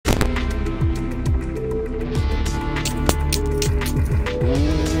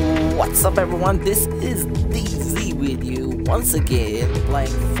What's up everyone, this is DZ with you once again playing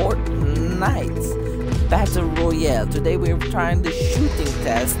Fortnite Battle Royale. Today we're trying the shooting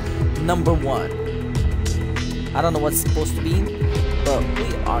test number 1. I don't know what's supposed to be, but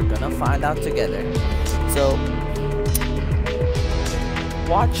we are gonna find out together. So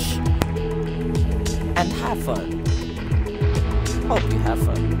watch and have fun. Hope you have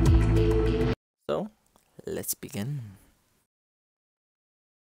fun. So let's begin.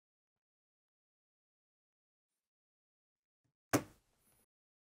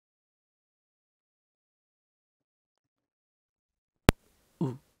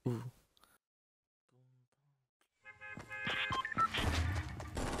 Ooh.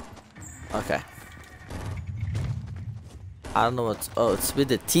 Okay. I don't know what's... Oh, it's with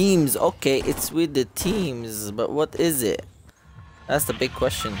the teams. Okay, it's with the teams. But what is it? That's the big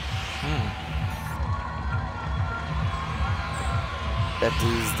question. That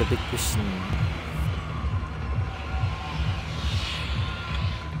is the big question.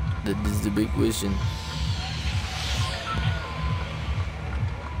 That is the big question.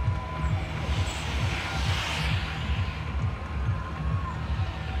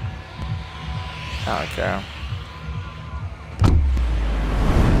 Okay.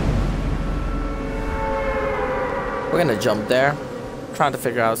 We're gonna jump there. Trying to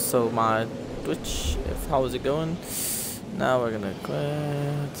figure out my Twitch, how is it going? Now we're gonna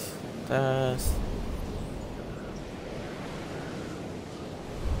quit. Test.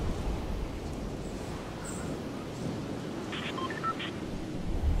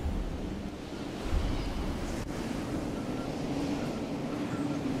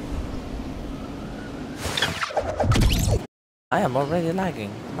 I am already lagging.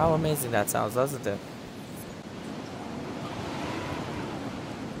 How amazing that sounds, doesn't it?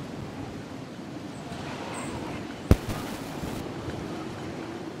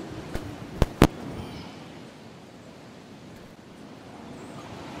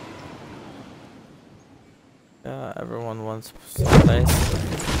 Everyone wants place.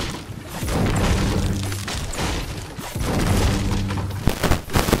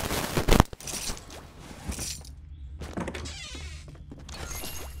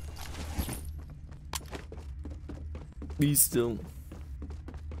 Please still.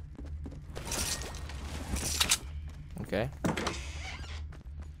 Okay.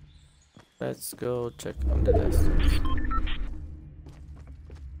 Let's go check on the distance.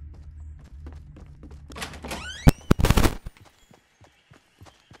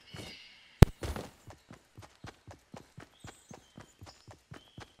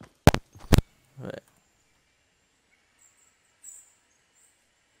 Right.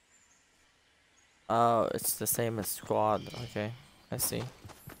 Oh, it's the same as squad. Okay, I see.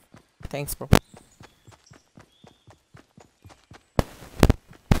 Thanks, bro.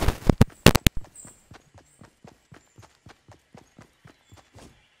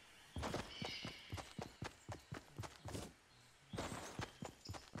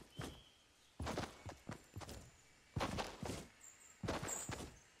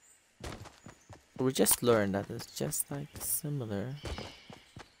 We just learned that it's just like similar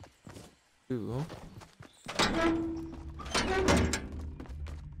to...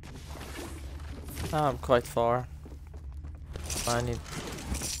 I'm quite far. I need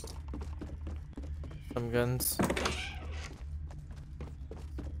some guns.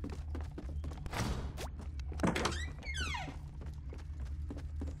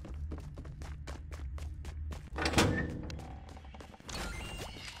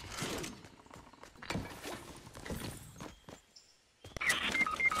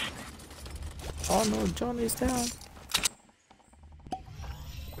 Oh no, Johnny's down.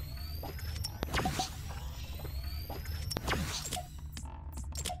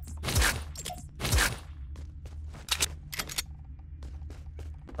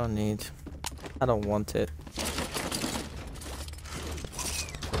 Don't need. I don't want it.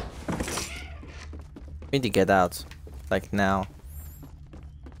 We need to get out. Like now.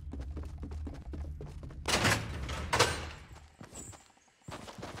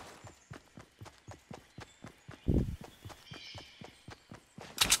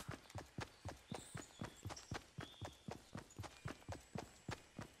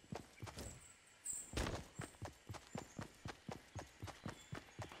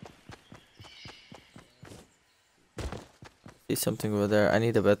 See something over there. I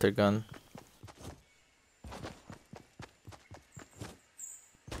need a better gun.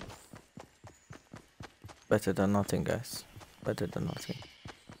 Better than nothing, guys. Better than nothing.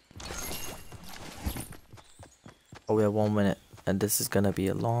 Oh, we have 1 minute, and this is gonna be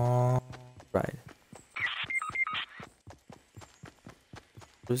a long ride.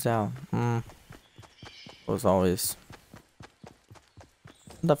 Who's down? Was always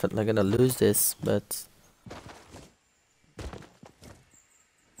definitely gonna lose this, but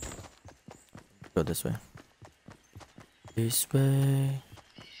go this way. This way.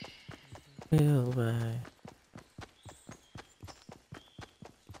 Real way.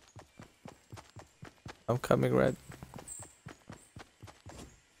 I'm coming, Red.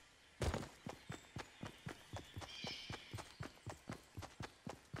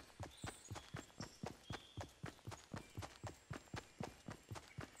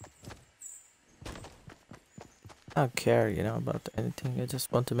 I don't care, you know, about anything. I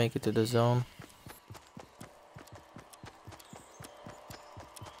just want to make it to the zone.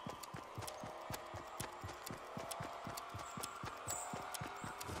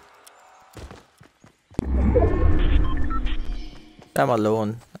 I'm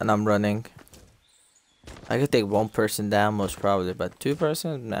alone and I'm running. I could take one person down most probably, but two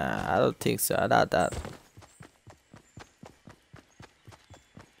person? Nah, I don't think so. I doubt that.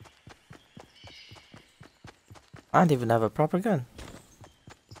 I don't even have a proper gun.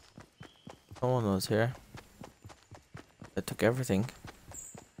 No one was here. I took everything.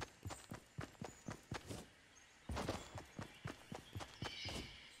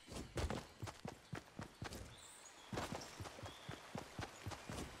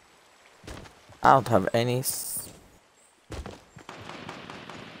 I don't have any.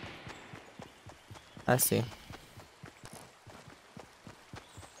 I see.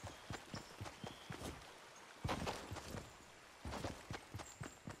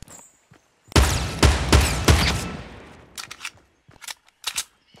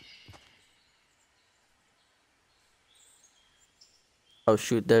 Oh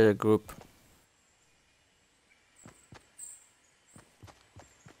shoot, there's a group.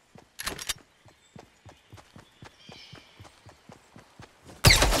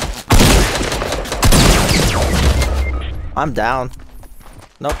 I'm down.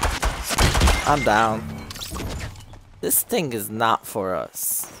 Nope. I'm down. This thing is not for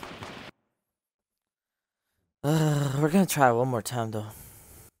us. We're gonna try it one more time though.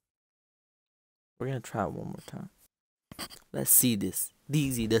 We're gonna try it one more time. Let's see this.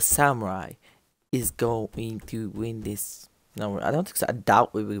 DZ the samurai is going to win this. No, I don't think so. I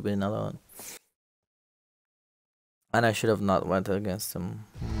doubt we will win alone. And I should have not went against him.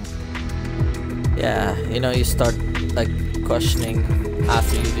 Yeah, you know, you start like questioning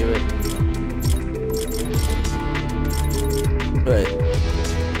after you do it. Right.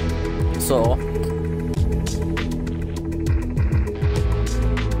 So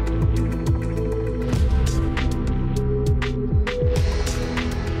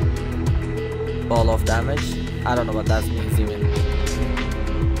ball of damage. I don't know what that means even.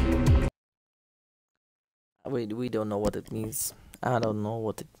 We don't know what it means. I don't know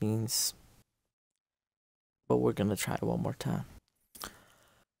what it means. But we're gonna try one more time.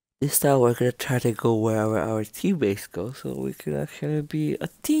 This time we're gonna try to go wherever our teammates go, so we can actually be a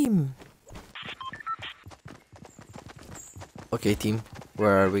team. Okay, team,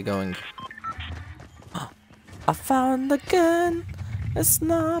 where are we going? I found the gun. A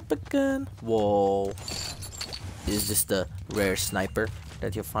sniper gun. Whoa. Is this the rare sniper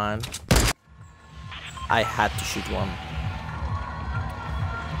that you find? I had to shoot one.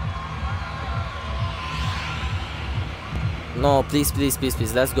 No, please, please, please,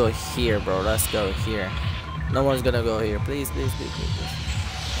 please. Let's go here, bro. Let's go here. No one's gonna go here. Please, please, please, please, please.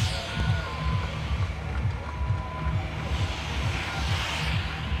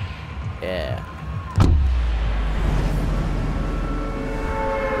 Yeah.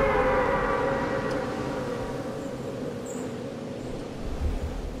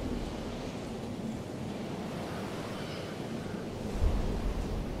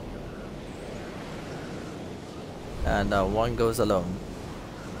 And one goes alone.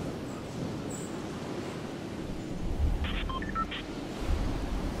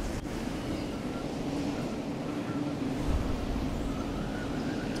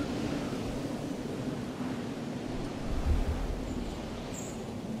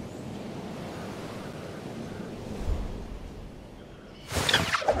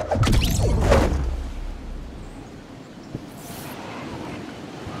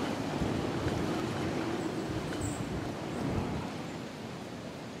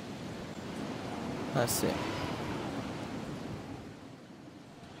 Let's see.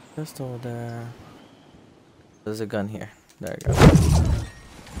 Just over there. There's a gun here. There you go.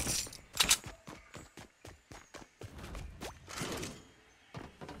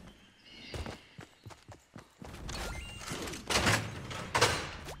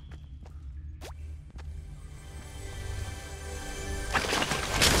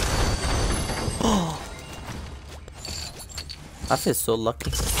 I feel so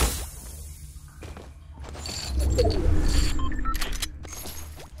lucky.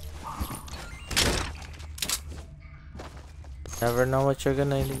 Never know what you're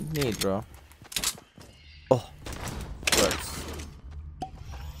gonna need, bro. Oh, works.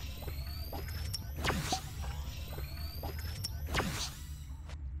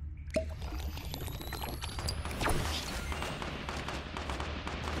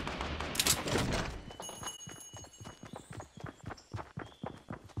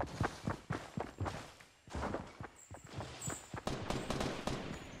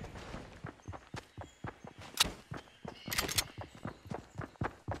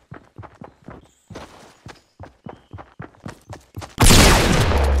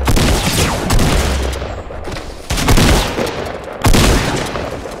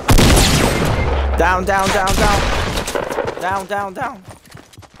 Down, down, down, down. Down, down, down.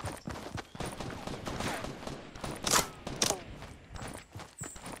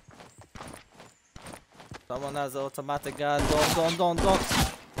 Someone has an automatic gun. Don't.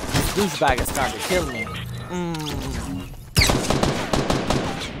 This douchebag is trying to kill me.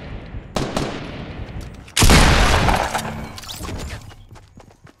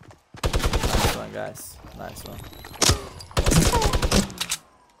 Nice one, guys. Nice one.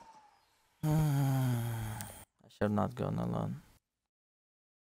 I should have not gone alone.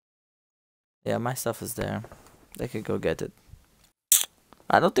 Yeah, my stuff is there. They could go get it.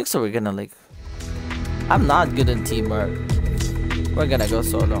 I don't think so. We're gonna like. I'm not good in teamwork. We're gonna go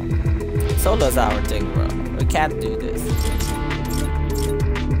solo. Solo's our thing, bro. We can't do this.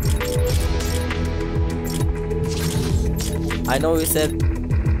 I know we said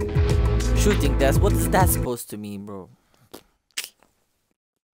shooting test. What is that supposed to mean, bro?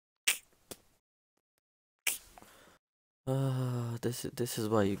 This is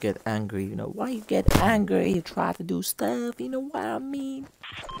why you get angry. You know why you get angry? You try to do stuff. You know what I mean?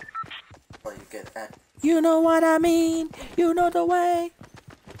 Why you get angry? You know what I mean? You know the way.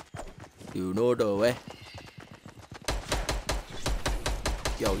 You know the way.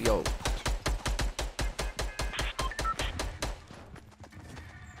 Yo.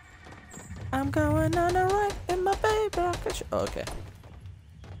 I'm going on the right in my baby. Okay.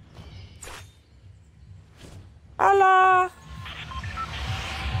 Allah.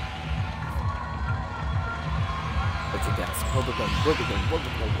 What you guys? Where we go?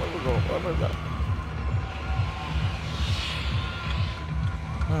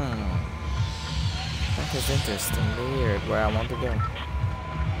 That is interesting. Weird. Where I want to go.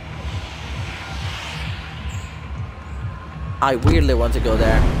 I weirdly want to go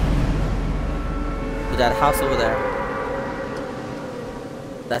there. To that house over there.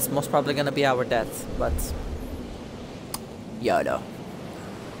 That's most probably gonna be our death, but YOLO.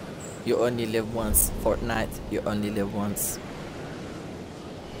 You only live once. Fortnite, you only live once.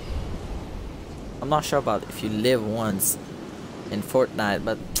 I'm not sure about if you live once in Fortnite,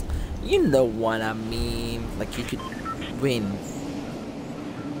 but you know what I mean. Like you could win.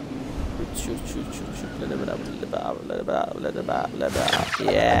 Shoot.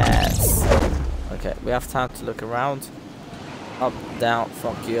 Yes. Okay, we have time to look around. Up, down,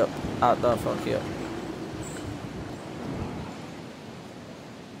 fuck you up. Out, down, fuck you up.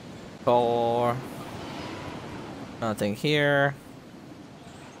 Car. Nothing here.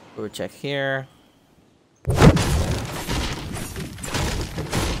 We'll check here.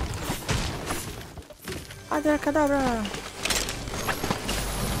 Abracadabra.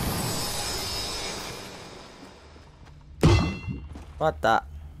 What the?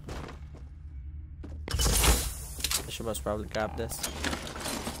 I should most probably grab this.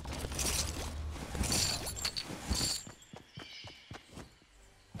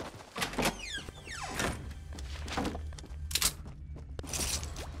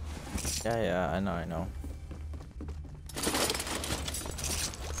 Yeah, I know.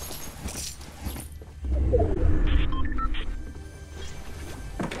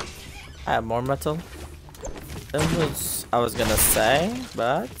 I have more metal. That was I was gonna say,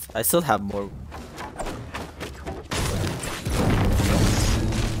 but I still have more.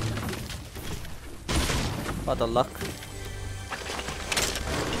 What the luck.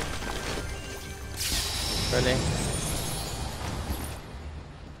 Really?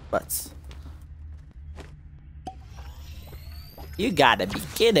 But you gotta be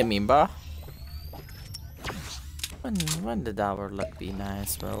kidding me, bro. When did our luck be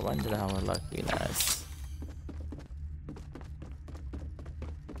nice, bro? When did our luck be nice?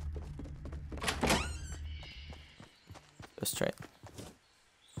 Go straight.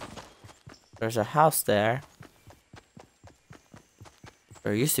 There's a house there.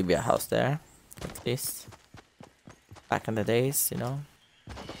 There used to be a house there, at least. back in the days, you know.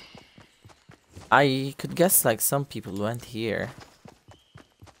 I could guess like some people went here.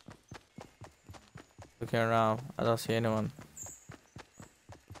 Looking around, I don't see anyone.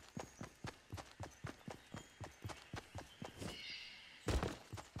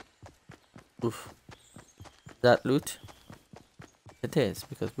 Oof. That loot? It is,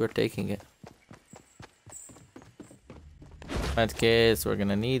 because we're taking it. Medkits, we're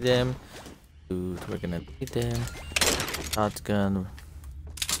gonna need them. Loot, we're gonna need them. Shotgun.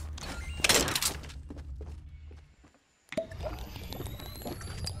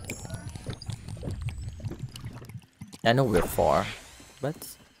 I know we're far, but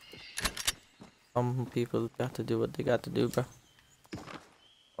some people got to do what they got to do, bro.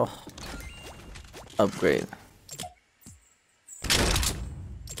 Oh, upgrade.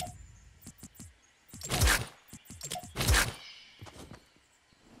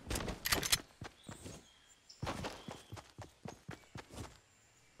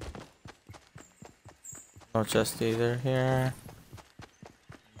 No chest either here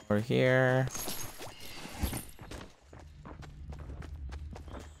or here.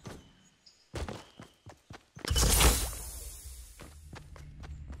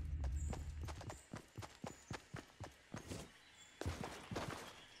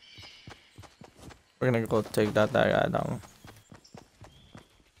 We're gonna go take that guy down.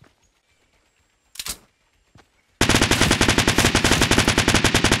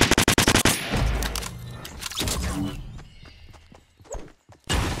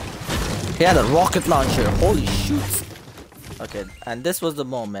 He had a rocket launcher. Holy shoot! Okay, and this was the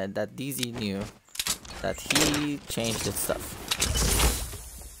moment that DZ knew that he changed his stuff.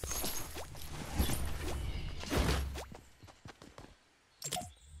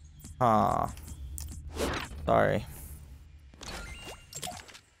 Ah, sorry.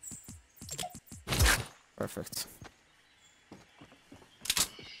 Perfect.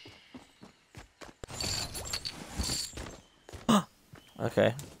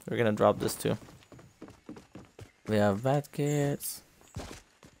 Okay, we're gonna drop this too. We have medkits.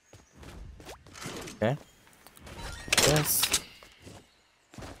 Okay. Yes.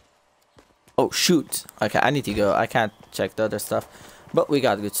 Oh shoot! Okay, I need to go. I can't check the other stuff, but we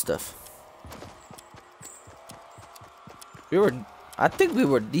got good stuff. I think we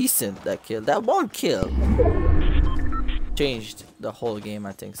were decent that kill. That one kill changed the whole game.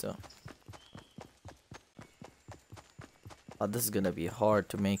 I think so. Oh, this is gonna be hard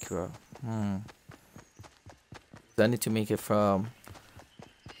to make. I need to make it from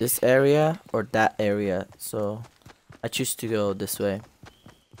this area or that area, so I choose to go this way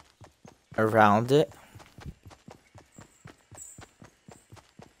around it.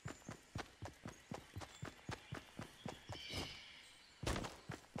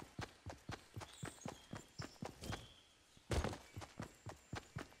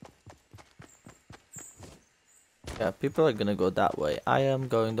 Yeah, people are gonna go that way. I am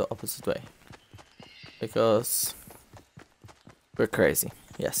going the opposite way because we're crazy.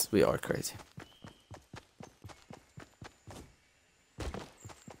 Yes, we are crazy.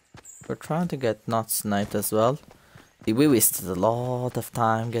 We're trying to get not sniped as well. We wasted a lot of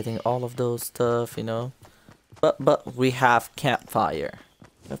time getting all of those stuff, you know. But we have campfire.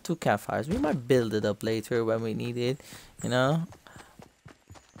 We have 2 campfires. We might build it up later when we need it, you know.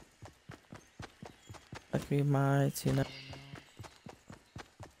 Like we might, you know.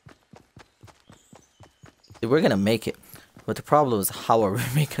 We're gonna make it, but the problem is how are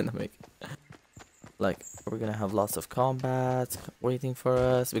we gonna make it? Like, we're gonna have lots of combat waiting for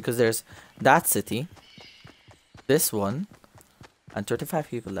us because there's that city, this one, and 35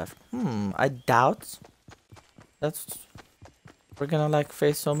 people left. I doubt that's we're gonna like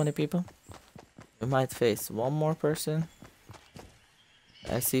face so many people. We might face one more person.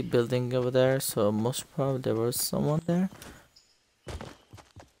 I see building over there, so most probably there was someone there.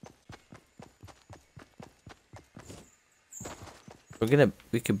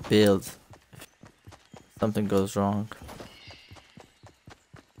 We could build if something goes wrong.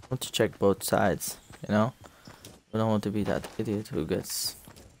 I want to check both sides, you know? We don't want to be that idiot who gets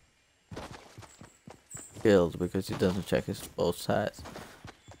killed because he doesn't check his both sides.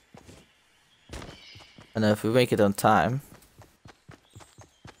 And if we make it on time,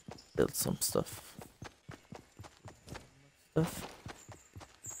 build some stuff.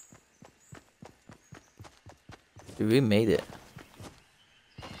 We made it.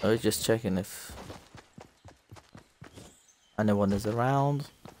 I was just checking if anyone is around.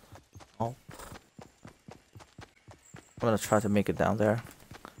 Oh. I'm gonna try to make it down there.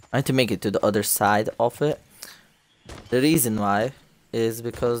 I need to make it to the other side of it. The reason why is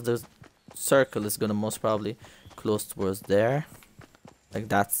because the circle is gonna most probably close towards there.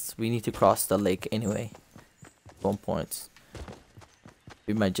 Like we need to cross the lake anyway. At one point.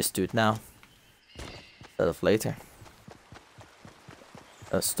 We might just do it now. Instead of later.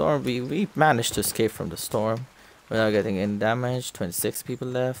 A storm, we managed to escape from the storm without getting any damage. 26 people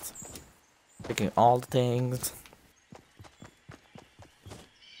left. Picking all the things.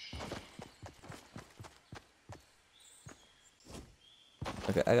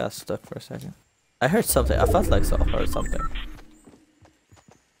 Okay, I got stuck for a second. I heard something. I felt like I heard something.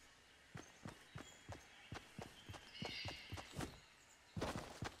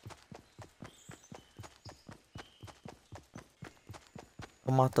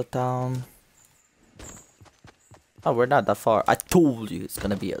 Come out the town. Oh, we're not that far. I told you it's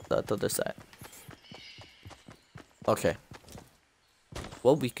gonna be at the other side. Okay.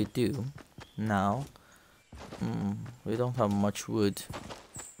 What we could do now. We don't have much wood.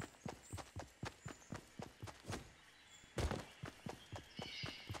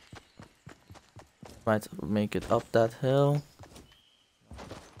 Might make it up that hill.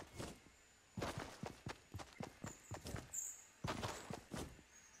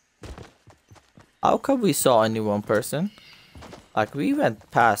 How come we saw only one person? Like, we went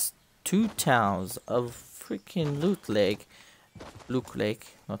past 2 towns of freaking Loot Lake. Luke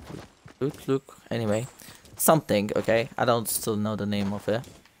Lake, not Luke. Anyway, something. Okay, I don't still know the name of it.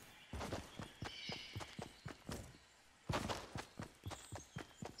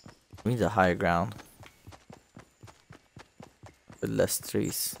 We need a higher ground with less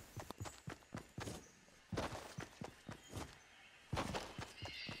trees.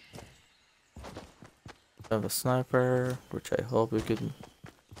 I have a sniper, which I hope we can.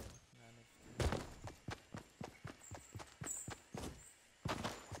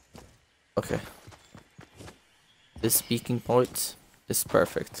 Okay. This speaking point is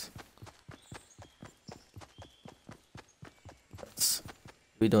perfect.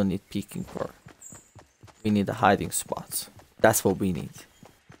 We don't need peeking part. We need a hiding spot. That's what we need.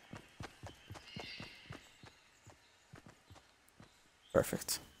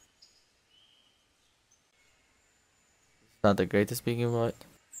 Perfect. Not the greatest peeking point,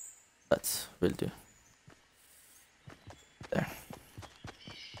 but will do. There.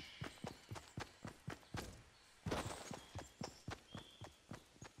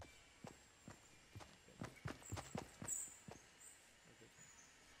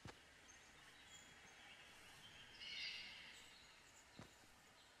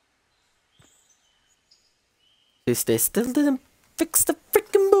 They still didn't fix the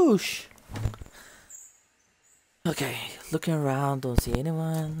freaking bush. Okay, looking around, don't see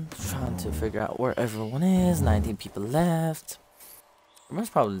anyone. Trying to figure out where everyone is. 19 people left. Everyone's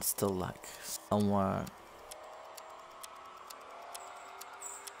probably still like somewhere.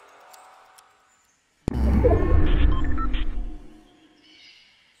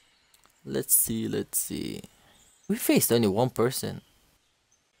 Let's see. We faced only one person.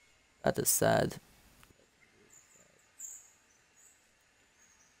 That is sad.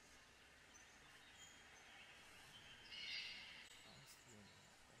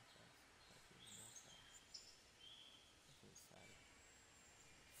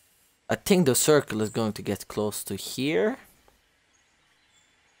 I think the circle is going to get close to here.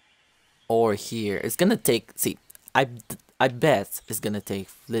 Or here. It's gonna take, see, I bet it's gonna take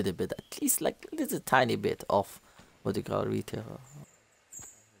a little bit, at least like a little tiny bit of what you call retail.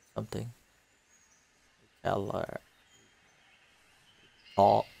 Something. Color.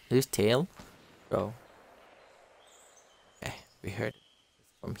 Oh, this tail? Bro. Okay, we heard it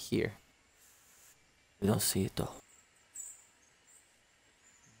from here. We don't see it though.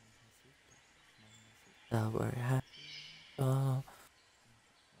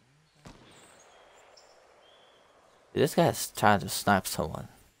 This guy's trying to snipe someone.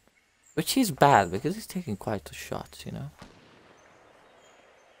 Which is bad because he's taking quite a shot, you know?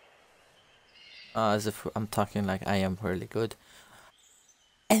 As if I'm talking like I am really good.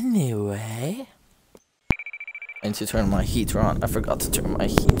 Anyway. I need to turn my heater on. I forgot to turn my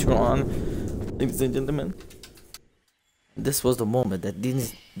heater on. Ladies and gentlemen. This was the moment that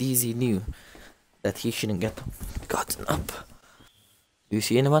DZ knew that he shouldn't get gotten up. Do you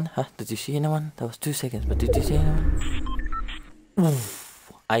see anyone? Huh? Did you see anyone? That was 2 seconds, but did you see anyone?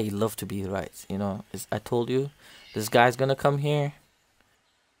 Oof. I love to be right, you know. I told you, this guy's gonna come here.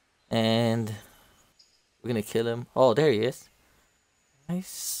 And we're gonna kill him. Oh, there he is.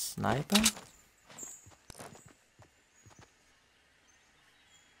 Nice sniper.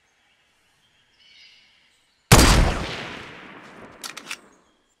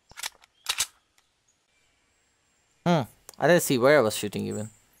 I didn't see where I was shooting even.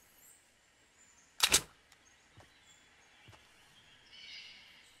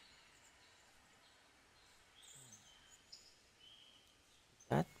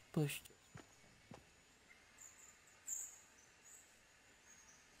 push.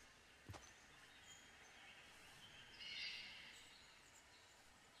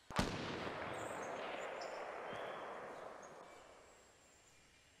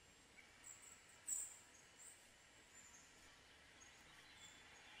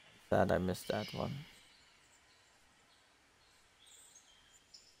 Sad I missed that one.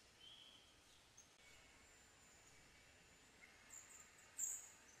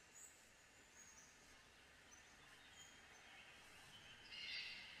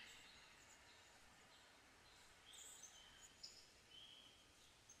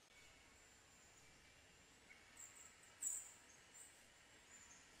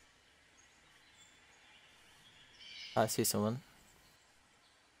 I see someone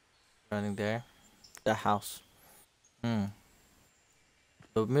running there. The house. Hmm.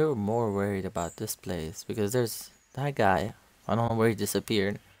 But we were more worried about this place because there's that guy. I don't know where he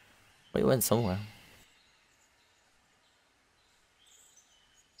disappeared. But he went somewhere.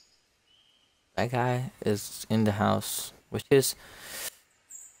 That guy is in the house, which is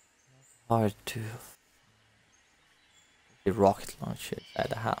hard to. The rocket launcher inside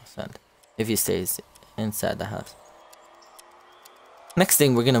the house, and if he stays inside the house. Next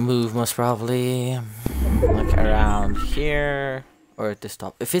thing we're gonna move most probably like around here or at this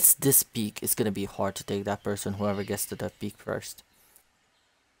top. If it's this peak, it's gonna be hard to take that person, whoever gets to that peak first.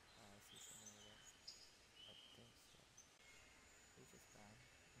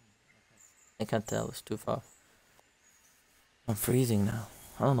 I can't tell, it's too far. I'm freezing now.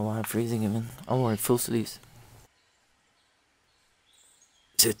 I don't know why I'm freezing even. I'm wearing full sleeves.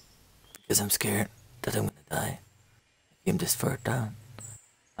 Is it because I'm scared that I'm gonna die? I came this far down.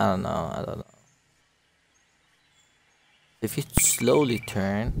 I don't know. If you slowly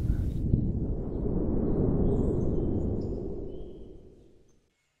turn.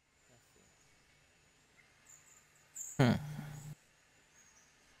 Is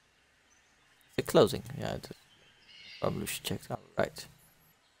it closing? Yeah, it probably should check that. Right.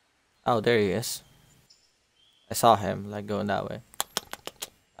 Oh, there he is. I saw him, like, going that way.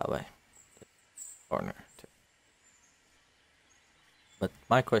 That way. Corner. But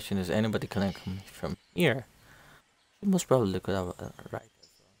my question is, anybody can come from here? You must probably look at our right as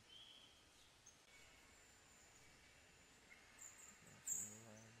well.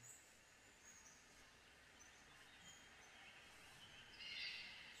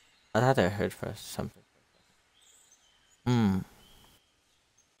 I thought I heard first something.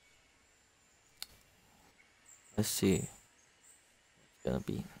 Let's see. It's gonna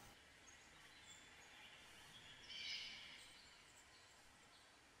be.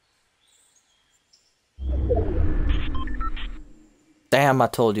 Damn, I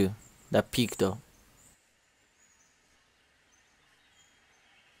told you. That peak though.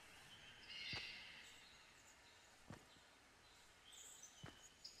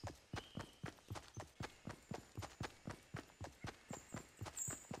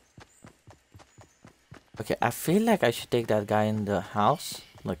 Okay, I feel like I should take that guy in the house.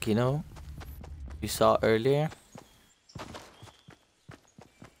 Like, you know, you saw earlier.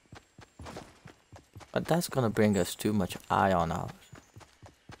 But that's gonna bring us too much eye on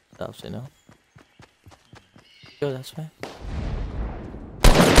ourselves, you know? Go this way.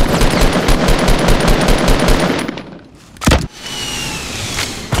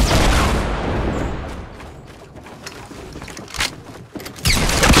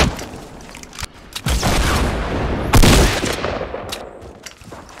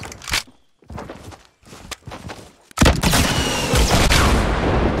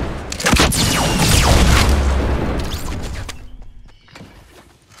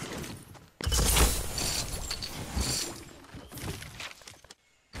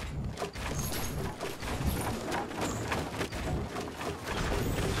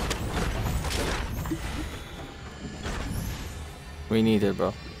 We need it,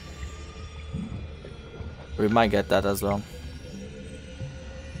 bro. We might get that as well.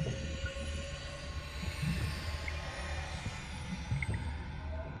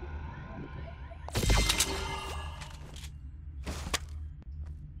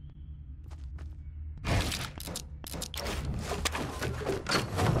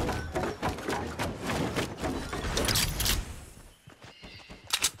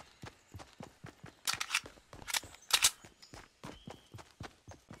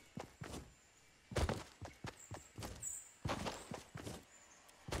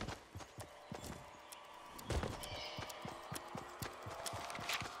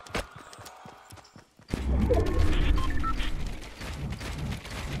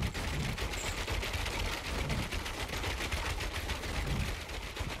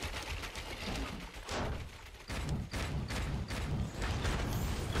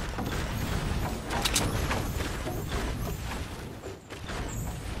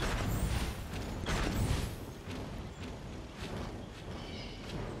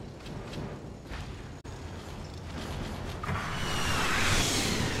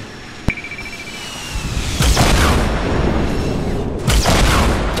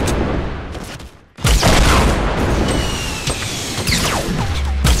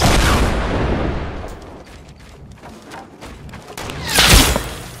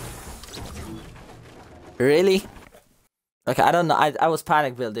 Really? Okay, I don't know. I was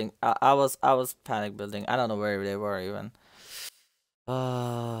panic building. I was panic building. I don't know where they were even.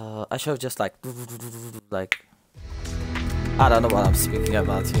 I should have just like I don't know what I'm speaking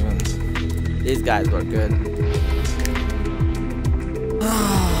about even. These guys were good.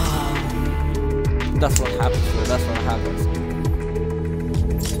 That's what happens. Bro. That's what happens.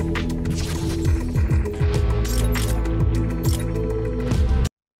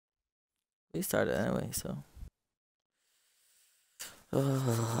 We started anyway, so.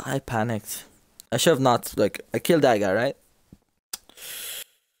 I panicked. I should have not I killed that guy, right?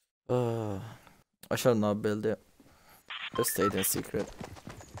 I should have not built it. Just stayed in secret.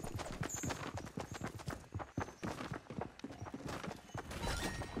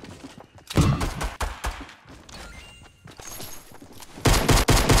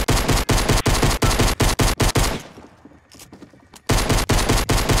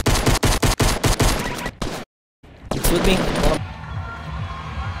 It's with me.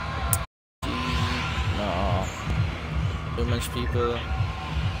 No. Too much people.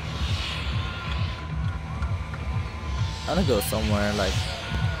 I'm gonna go somewhere like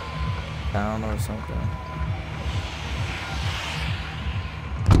town or something.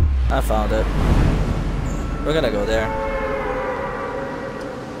 I found it. We're gonna go there.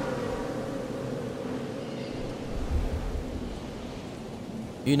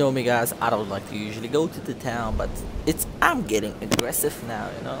 You know me, guys. I don't like to usually go to the town, but I'm getting aggressive now.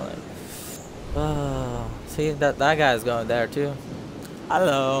 You know, see that guy's going there too.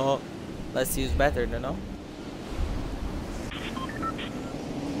 Hello. Let's use better, you know.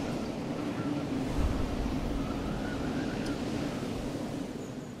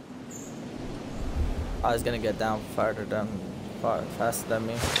 I was gonna get down faster than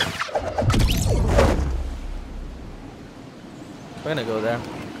me. We're gonna go there.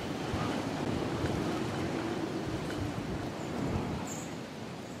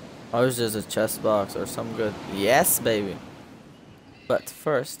 Oh, it's just a chest box or some good. Yes, baby. But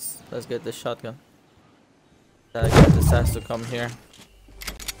first, let's get the shotgun. Gotta get this has to come here.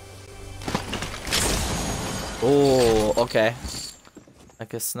 Oh, okay. I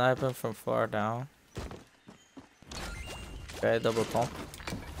can snipe him from far down. Okay, double pump.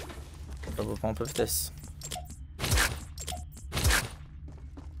 Double pump with this.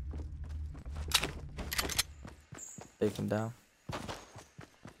 Take him down.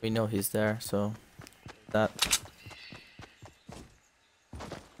 We know he's there, so that.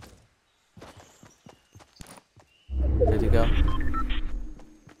 Ready to go.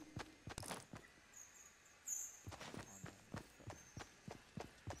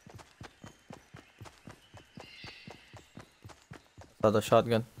 Saw the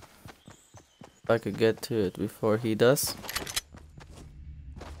shotgun. If I could get to it before he does.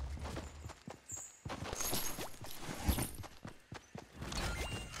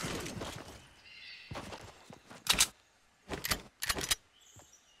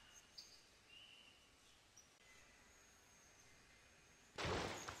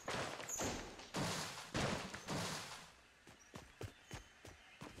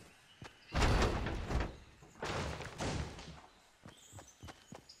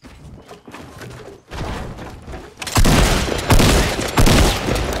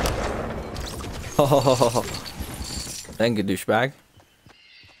 Oh, thank you, douchebag.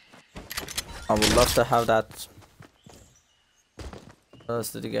 I would love to have that. What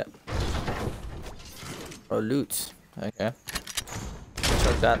else did you get? Oh, loot. Okay.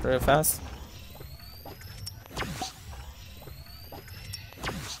 Check that real fast.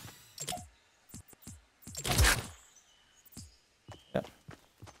 Yeah.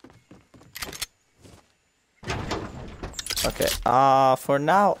 Okay. For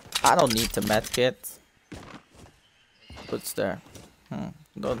now, I don't need the med kit. What's there?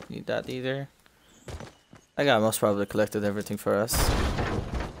 Don't need that either. That guy most probably collected everything for us.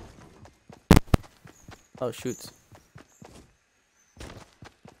 Oh shoot.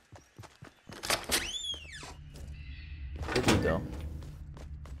 Did he though?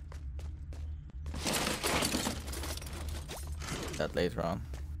 That later on.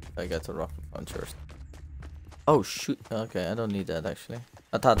 If I get a rocket launcher. Oh shoot. Okay, I don't need that actually.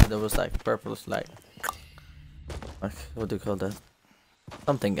 I thought there was like purple like what do you call that?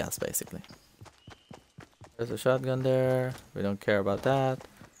 Something gas basically. There's a shotgun there. We don't care about that.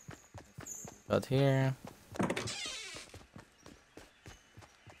 Got here.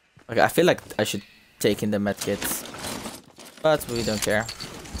 Okay, I feel like I should take in the medkits, but we don't care.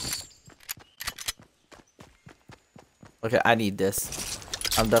 Okay, I need this.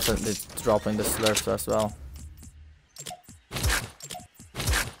 I'm definitely dropping the slurps as well.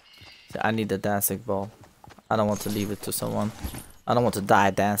 I need the dancing ball. I don't want to leave it to someone. I don't want to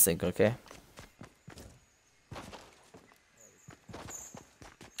die dancing, okay?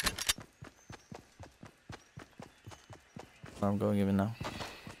 I'm going even now.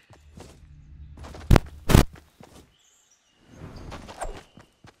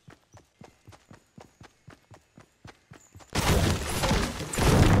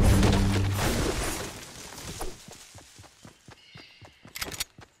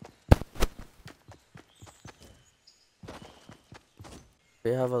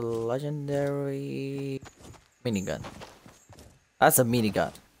 We have a legendary minigun. That's a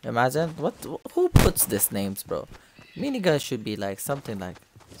minigun. Imagine what? Who puts these names, bro? Minigun should be like something like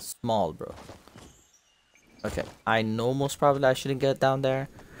small, bro. Okay, I know most probably I shouldn't get down there.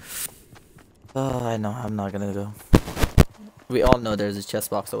 Oh, I know I'm not gonna go. We all know there's a chest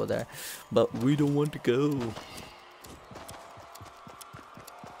box over there, but we don't want to go.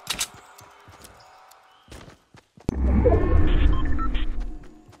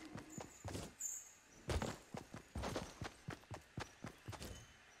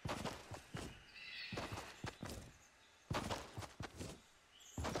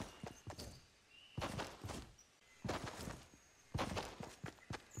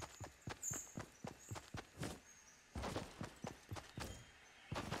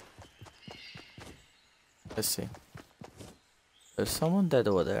 Let's see. There's someone dead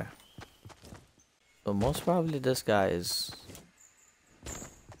over there. So most probably this guy is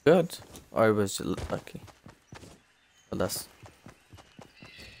good, or he was just lucky. But that's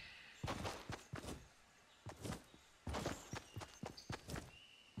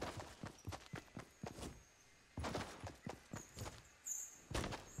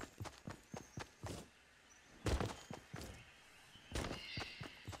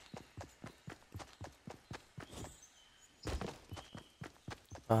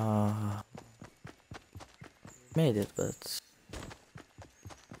made it, but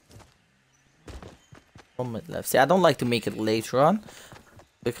 1 minute left. See, I don't like to make it later on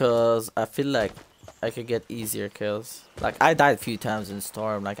because I feel like I could get easier kills. Like I died a few times in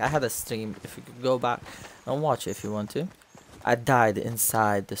Storm. Like I had a stream. If you could go back and watch it if you want to. I died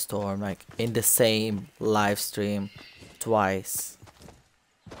inside the storm, like in the same live stream twice.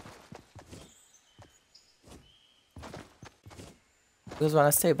 Because when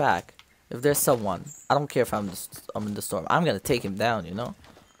I stay back, if there's someone, I don't care if I'm in the storm. I'm gonna take him down, you know.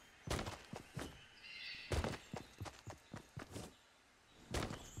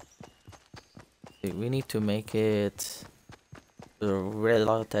 We need to make it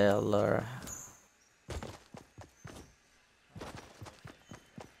relative.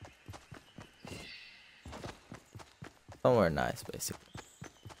 Somewhere nice, basically.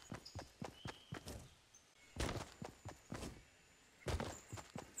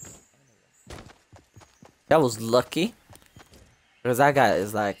 That was lucky. Because that guy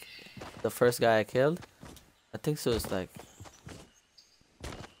is like the first guy I killed. I think so. It's like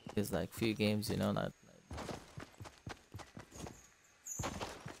few games, you know, not.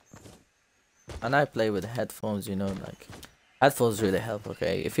 And I play with headphones, you know, like headphones really help.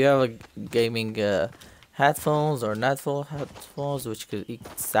 Okay, if you have a gaming headphones or netful headphones, which could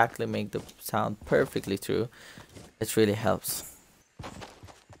exactly make the sound perfectly true, it really helps.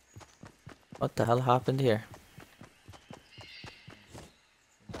 What the hell happened here?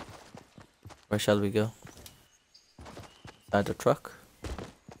 Where shall we go? Inside the truck?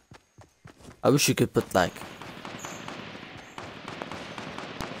 I wish you could put like...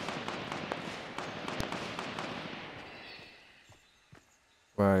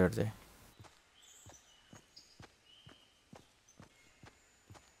 Where are they?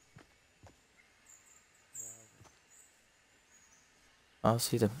 I'll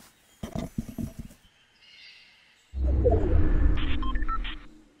see them.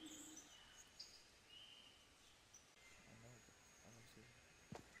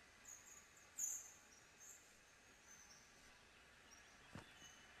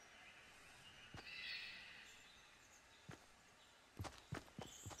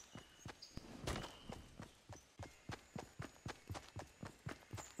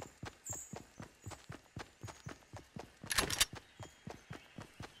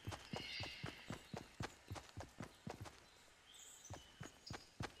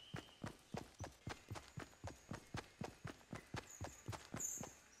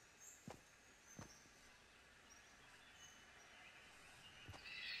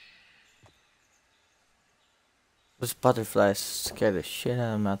 Those butterflies scared the shit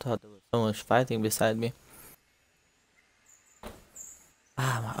out of me. I thought there was so much fighting beside me.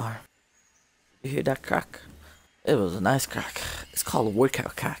 Ah, my arm. You hear that crack? It was a nice crack. It's called a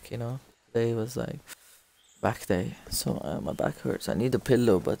workout crack, you know? Today was like back day, so my back hurts. I need a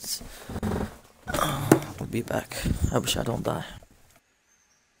pillow, but I'll be back. I wish I don't die.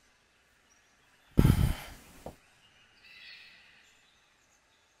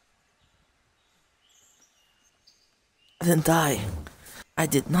 I didn't die. I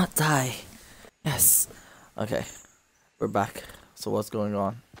did not die. Yes. Okay, we're back. So what's going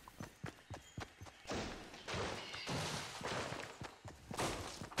on?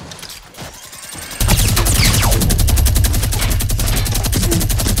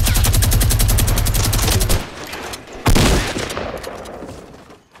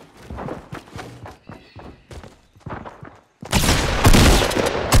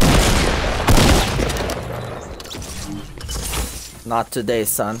 Not today,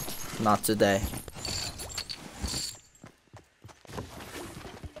 son. Not today.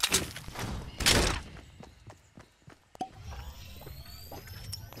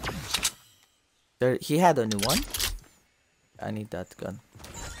 There, he had only one. I need that gun.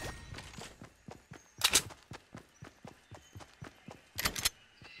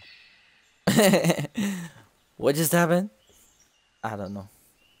 What just happened? I don't know.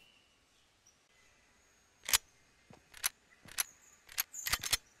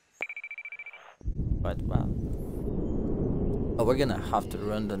 But wow. Oh, we're gonna have to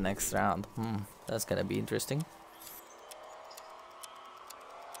run the next round. That's gonna be interesting.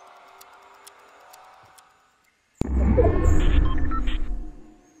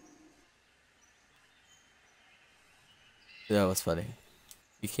 That was funny.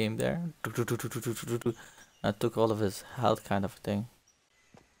 He came there. I took all of his health, kind of thing.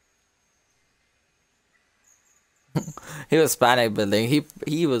 He was panic building.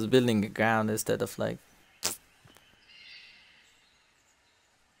 He was building the ground instead of like.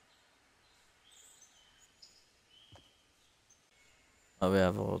 Oh, we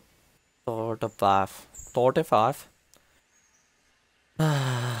have a 35. 45.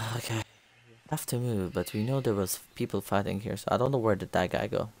 Okay. Have to move, but we know there was people fighting here, so I don't know where did that guy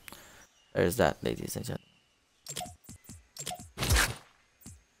go. There's that, ladies and gentlemen.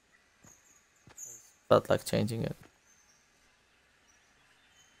 Felt like changing it.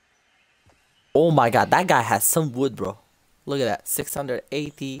 Oh my god, that guy has some wood, bro. Look at that,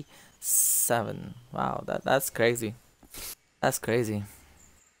 687. Wow, that's crazy. That's crazy.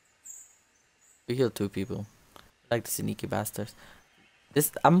 We killed 2 people. Like the sneaky bastards.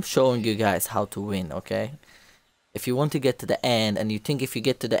 I'm showing you guys how to win, okay? If you want to get to the end and you think if you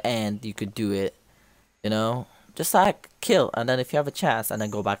get to the end you could do it, you know, just like kill, and then if you have a chance and then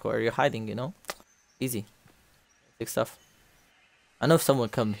go back where you're hiding, you know, easy. Big stuff. I know if someone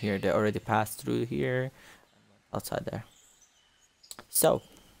come here, they already passed through here, outside there. So,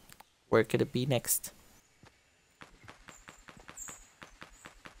 where could it be next?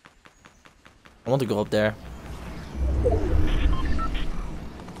 I want to go up there.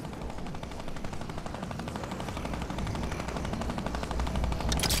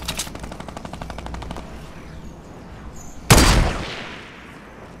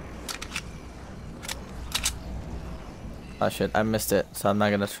 Oh shit, I missed it, so I'm not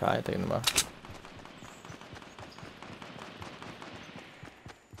gonna try it anymore.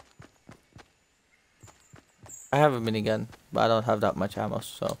 I have a minigun, but I don't have that much ammo,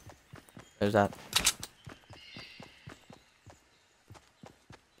 so there's that.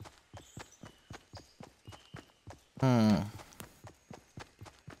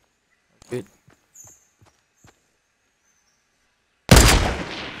 Good.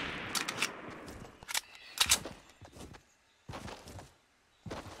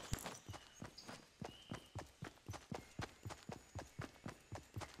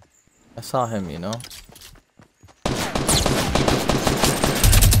 I saw him, you know.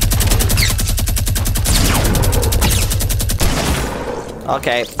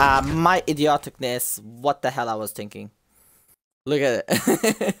 Okay, my idioticness, what the hell I was thinking. Look at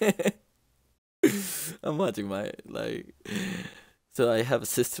it. I'm watching my, like, so I have a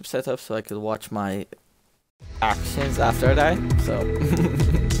system set up so I could watch my actions after I die, so.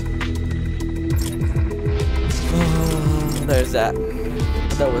 There's that.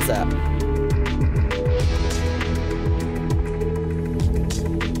 That was that.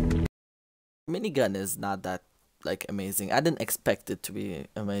 Minigun is not that like amazing. I didn't expect it to be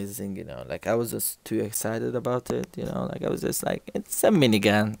amazing, you know, like I was just too excited about it, you know, like I was just like, it's a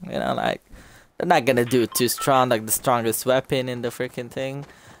minigun, you know, like they're not gonna do it too strong, like the strongest weapon in the freaking thing.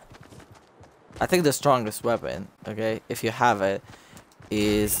 I think the strongest weapon, okay, if you have it,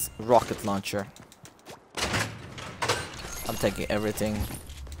 is rocket launcher. I'm taking everything.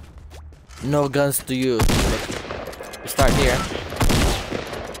 No guns to use. We start here.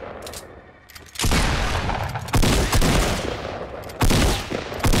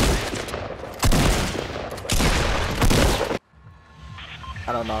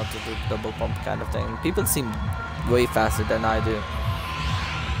 I don't know how to do double pump kind of thing. People seem way faster than I do.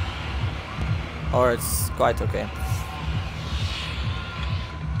 Or it's quite okay.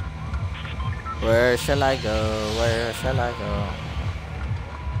 Where shall I go? Where shall I go?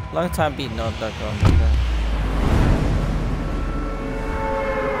 Long time beat not that going.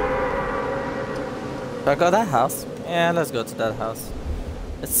 Should I go to that house? Yeah, let's go to that house.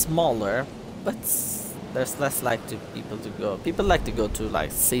 It's smaller, but there's less like to people to go. People like to go to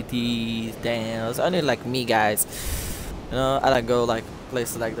like cities, dams. Only like me guys. You know, I like go like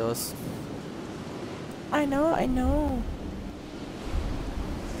places like those. I know, I know.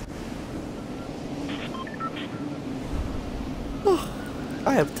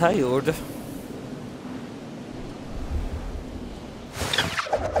 I am tired.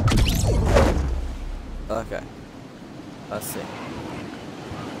 Okay. Let's see.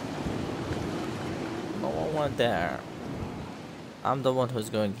 No one went there. I'm the one who's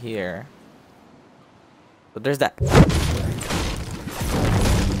going here. But there's that.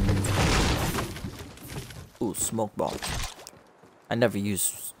 Ooh, smoke bomb. I never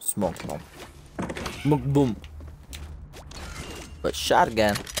use smoke bomb. Smoke boom. But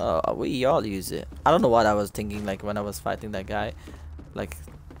shotgun, we all use it. I don't know what I was thinking like when I was fighting that guy. Like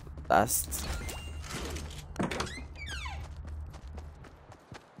last.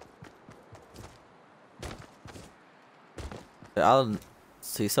 I'll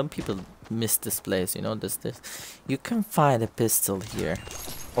see some people miss this place, you know, this you can find a pistol here,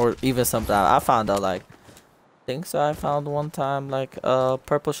 or even something I found out like I found one time like a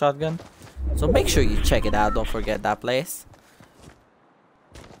purple shotgun, so make sure you check it out. Don't forget that place.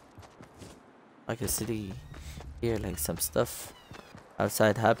 Like a city here, like some stuff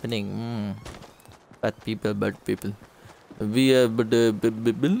outside happening. Bad people, we are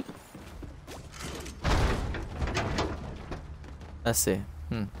people. Let's see.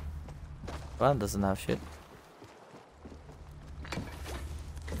 One doesn't have shit.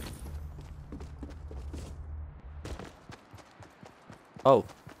 Oh,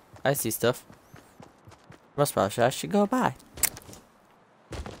 I see stuff. Must probably I should go by.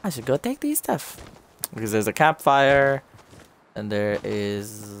 I should go take these stuff. Because there's a campfire and there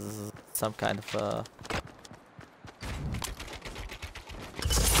is some kind of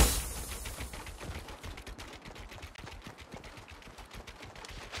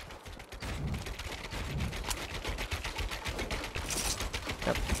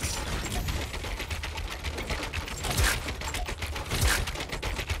yep.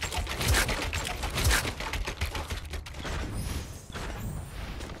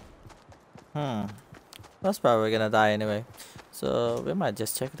 That's probably gonna die anyway, so we might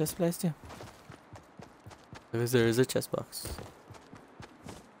just check this place too. Because there is a chest box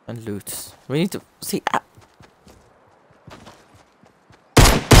and loot. We need to see.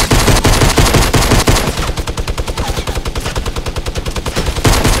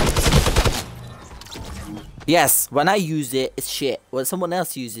 Yes, when I use it, it's shit. When someone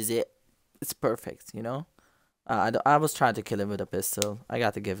else uses it, it's perfect. You know, I was trying to kill him with a pistol. I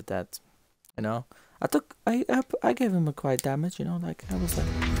got to give it that. You know, I gave him a quite damage. You know, like I was like,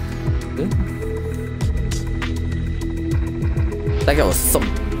 good. Like it was some.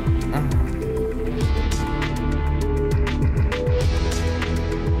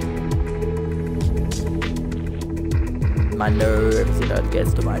 My nerves, you know, it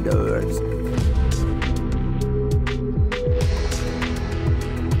gets to my nerves.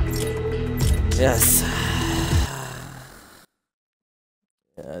 Yes.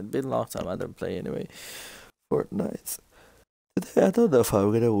 Yeah, it's been a long time I didn't play anyway. Fortnite. Today I don't know if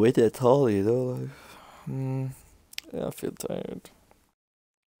I'm gonna win at all, you know, like yeah, I feel tired.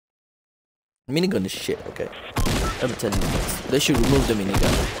 Minigun is shit, okay? Let me tell you this. They should remove the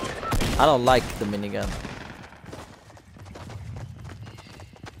minigun. I don't like the minigun.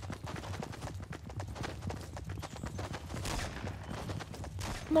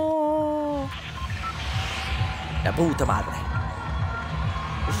 No. La puta madre.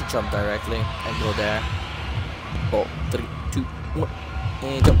 We should jump directly and go there. 4, 3, 2, 1,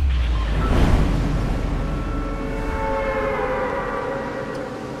 and jump.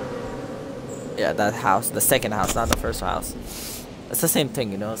 Yeah, that house, the second house, not the first house. It's the same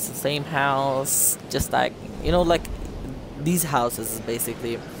thing, you know. It's the same house, just like, you know, like these houses is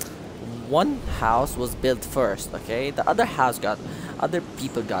basically one house was built first, okay? The other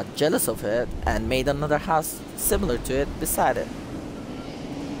people got jealous of it and made another house similar to it beside it.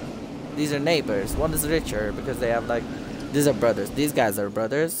 These are neighbors. One is richer because they have like, these are brothers. These guys are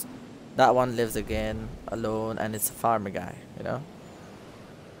brothers. That one lives again alone and it's a farmer guy, you know?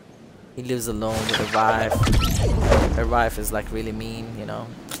 He lives alone with a wife. Her wife is like really mean, you know.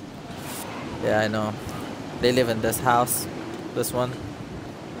 Yeah, I know. They live in this house. This one.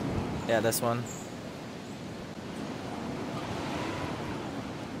 Yeah, this one.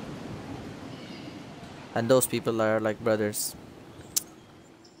 And those people are like brothers.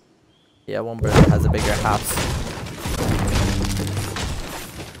 Yeah, one brother has a bigger house.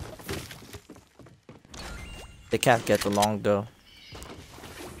 They can't get along though.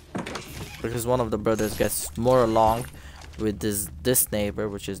 Because one of the brothers gets more along with this neighbor,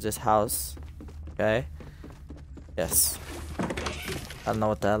 which is this house. Okay? Yes. I don't know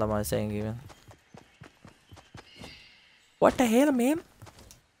what the hell am I saying even. What the hell, man?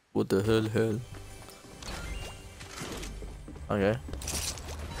 What the hell? Okay.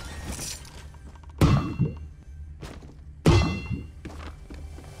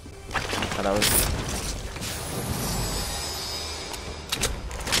 And that was...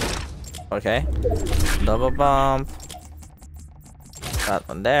 Okay. Double bump. That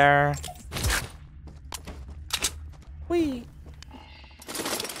one there. Whee!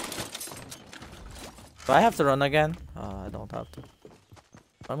 Do I have to run again? Oh, I don't have to.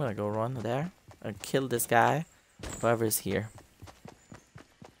 I'm gonna go run there and kill this guy. Whoever is here.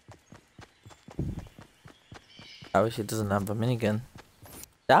 I wish he doesn't have a minigun.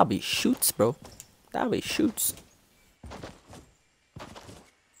 That'll be shoots, bro. That'll be shoots.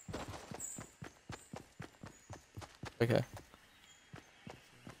 Okay.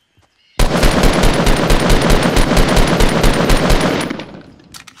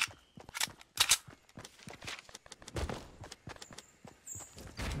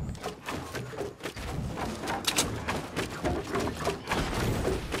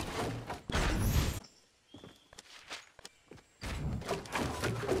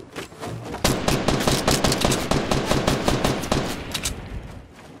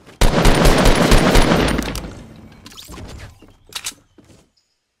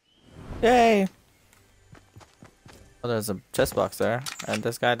 Yay! Oh, there's a chest box there, and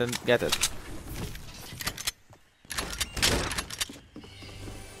this guy didn't get it.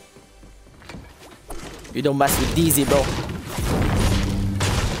 You don't mess with DZ, bro.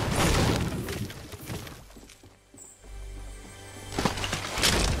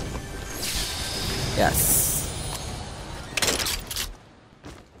 Yes.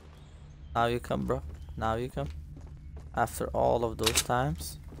 Now you come, bro. Now you come. After all of those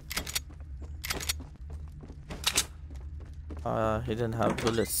times. He didn't have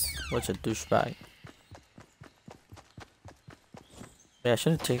bullets. What a douchebag. Yeah, I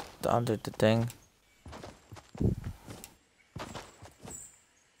shouldn't take under the thing.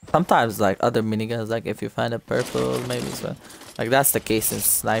 Sometimes, like other miniguns, like if you find a purple, maybe so. Like that's the case in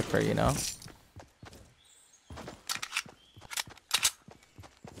sniper, you know.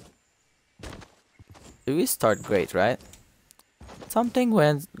 We start great, right? Something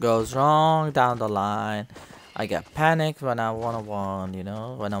goes wrong down the line. I get panicked when I wanna win, you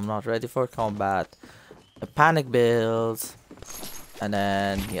know, when I'm not ready for combat. The panic builds, and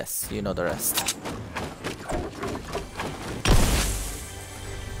then yes, you know the rest.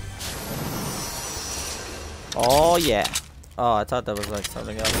 Oh yeah. Oh, I thought that was like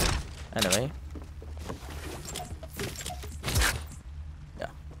something else. Anyway. Yeah.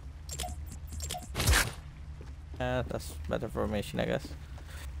 Yeah, that's better formation, I guess.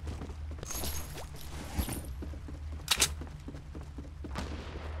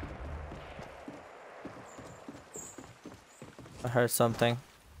 I heard something.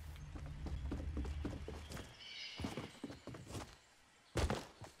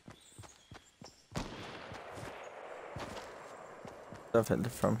 Definitely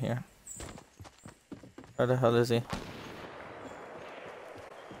from here. Where the hell is he?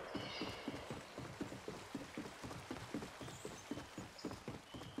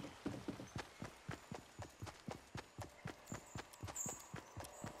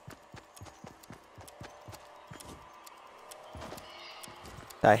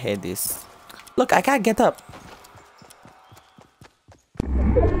 I hate this. Look, I can't get up.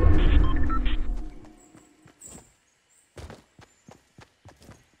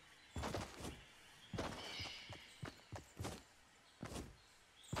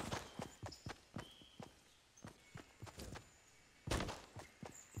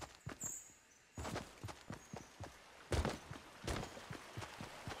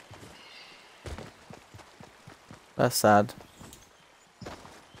 That's sad.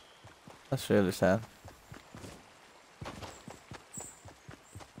 That's really sad.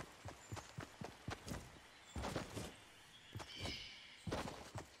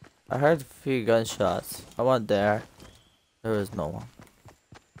 I heard a few gunshots. I went there. There was no one.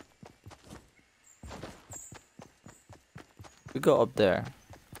 We go up there.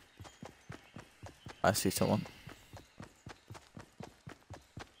 I see someone.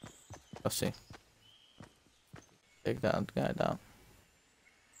 Let's see. Take that guy down.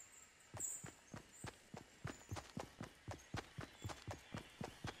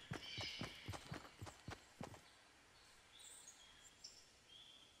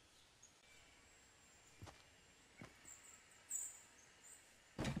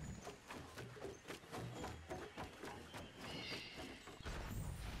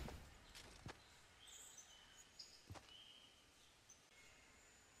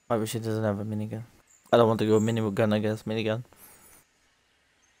 Maybe she doesn't have a minigun. I don't want to go minigun against minigun.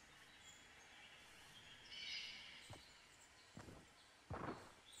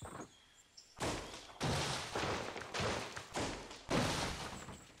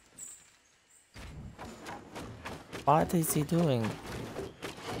 What is he doing?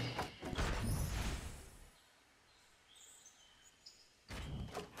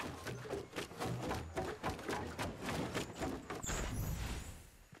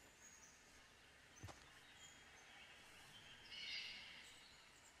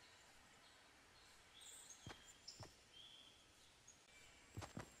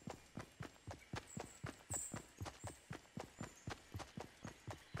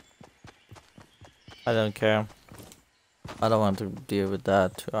 I don't care. I don't want to deal with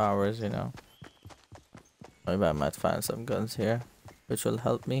that 2 hours, you know. Maybe I might find some guns here, which will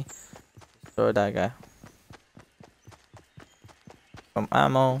help me destroy that guy. Some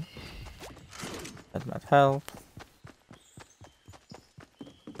ammo. That might help.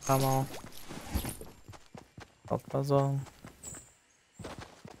 Ammo. Help as well.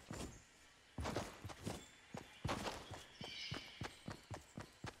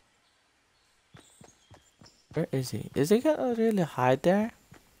 Where is he? Is he gonna really hide there?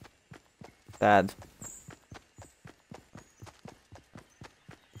 Sad.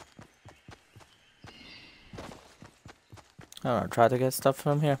 I don't know, try to get stuff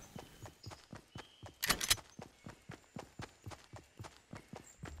from here.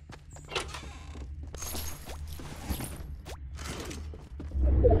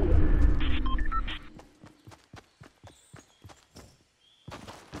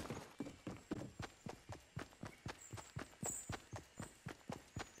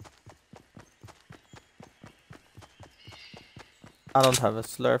 I don't have a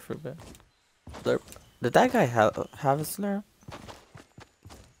slurp for it. Slurp. Did that guy have a slurp?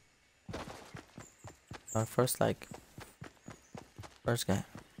 First guy.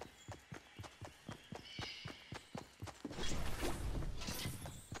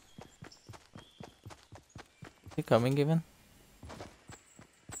 Is he coming even?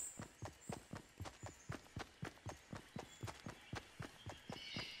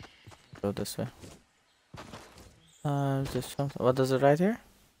 Go this way. Just something. What does it write here?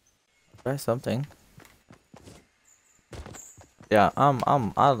 Write something. Yeah, I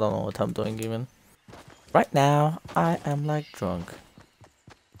don't know what I'm doing even. Right now, I am like drunk.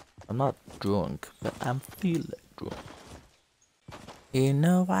 I'm not drunk, but I'm feeling drunk. You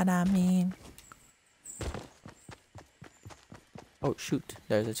know what I mean? Oh shoot,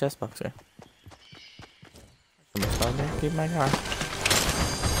 there's a chest box here. I'm trying to keep my car.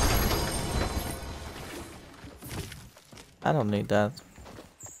 I don't need that.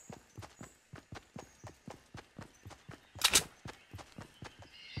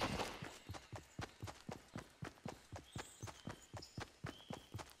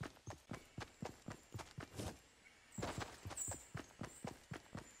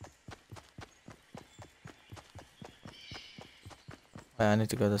 I need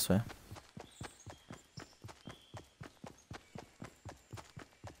to go this way.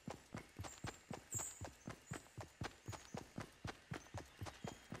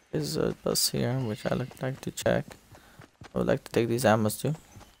 There's a bus here, which I would like to check. I would like to take these ammos too.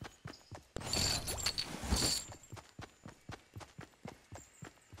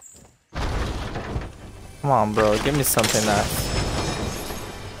 Come on, bro, give me something nice.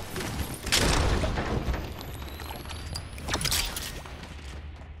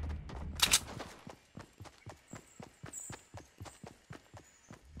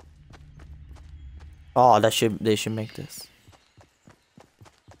 Oh, they should make this.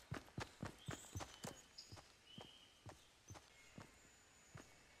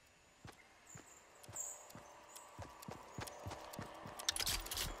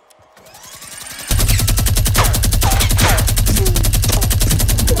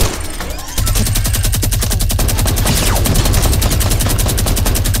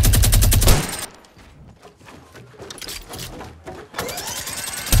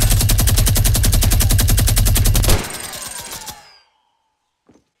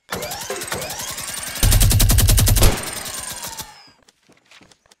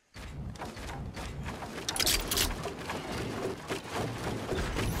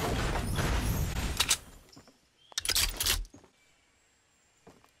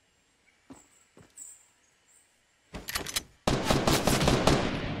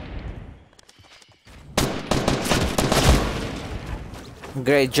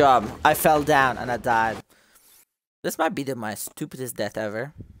 Great job. I fell down and I died. This might be my stupidest death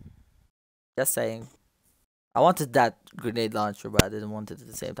ever. Just saying. I wanted that grenade launcher, but I didn't want it at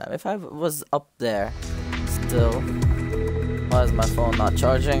the same time. If I was up there, still. Why is my phone not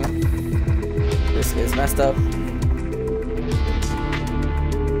charging? This is messed up.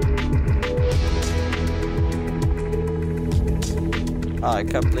 Oh, I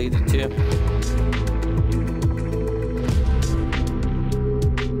completed too.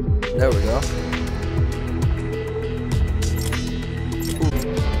 There we go.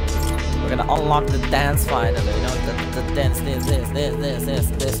 Ooh. We're gonna unlock the dance finally, you know, the dance,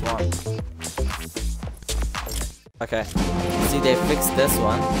 this one. Okay. See, they fixed this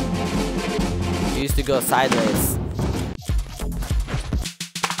one. It used to go sideways.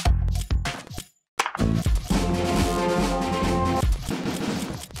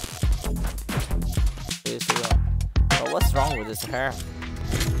 It used to go. But what's wrong with his hair?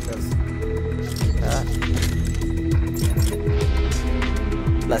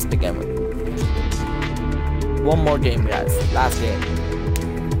 Let's begin with one more game, guys. Last game.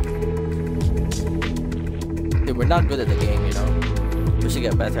 Dude, we're not good at the game, you know. We should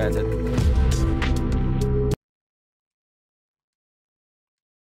get better at it.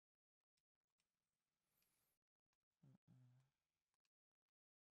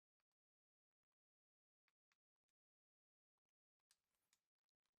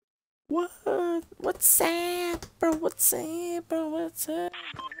 What? What's up, bro? What's up, bro? What's up?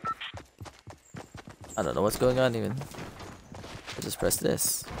 I don't know what's going on even. I just press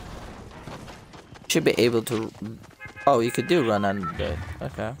this. Should be able to. Oh, you could do run and do it.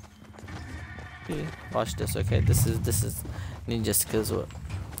 Okay. Watch this. Okay, this is ninja skills.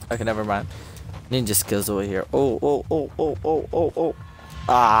 Okay, never mind. Ninja skills over here. Oh.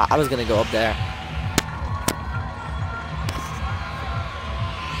 Ah, I was gonna go up there.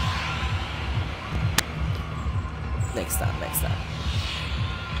 Next time.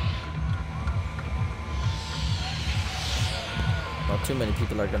 Not too many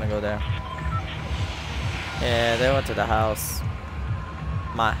people are gonna go there. Yeah, they went to the house.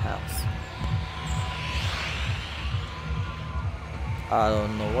 My house. I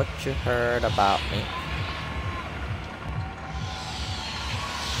don't know what you heard about me.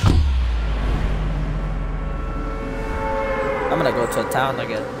 I'm gonna go to a town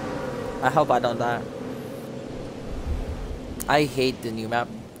again. I hope I don't die. I hate the new map,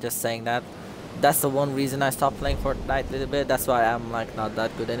 just saying that. That's the one reason I stopped playing Fortnite a little bit. That's why I'm like not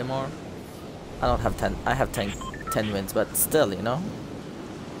that good anymore. I don't have 10. I have 10 wins, but still, you know.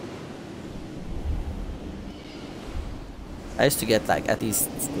 I used to get like at least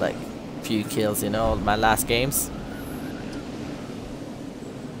like few kills, you know, my last games.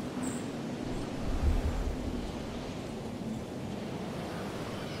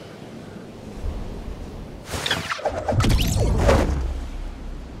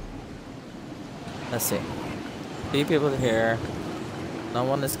 Let's see. 3 people here. No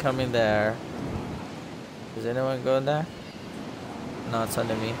one is coming there. Is anyone going there? No, it's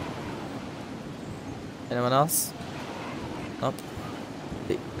under me. Anyone else? Nope.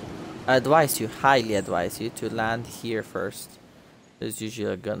 I advise you, highly advise you, to land here first. There's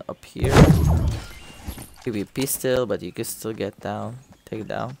usually a gun up here. Could be a pistol, but you can still get down. Take it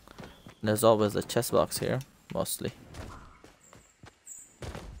down. And there's always a chest box here, mostly.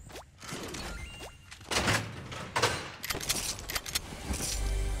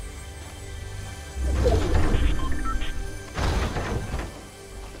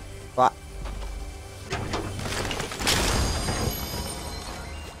 What?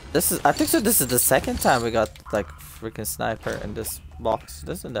 This is, I think so. This is the second time we got like freaking sniper in this box,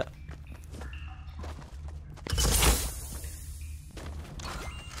 isn't it?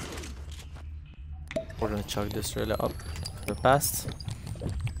 We're gonna chug this really up the fast.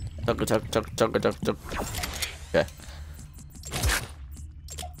 Chug. Okay.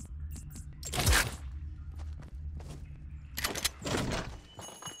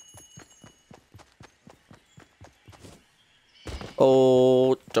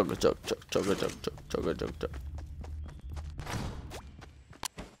 Oh, chug.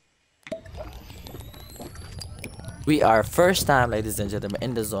 We are first time, ladies and gentlemen,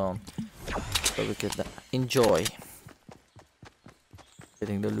 in the zone, so we could enjoy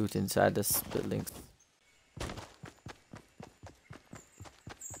getting the loot inside this building.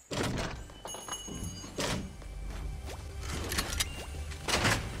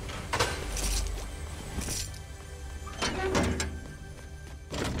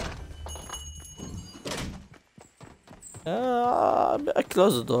 I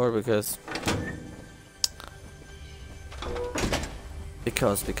closed the door because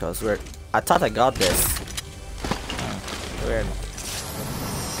because we're. I thought I got this. Weird.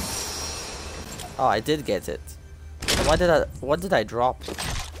 Oh, I did get it. Why did I? What did I drop?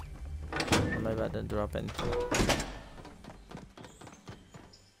 Maybe I didn't drop anything.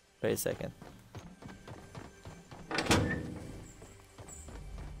 Wait a second.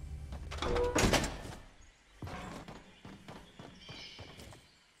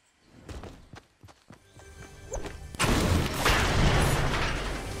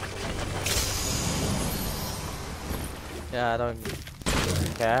 Yeah, I don't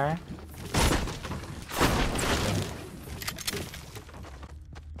care.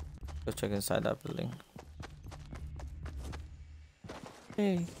 Go check inside that building.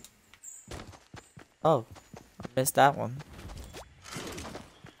 Hey. Oh, I missed that one.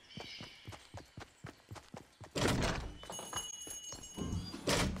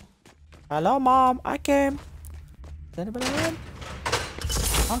 Hello, Mom. I came. Is anybody in?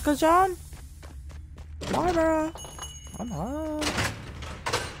 Uncle John? Barbara? I'm home.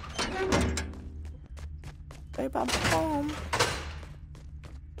 Babe, I'm home.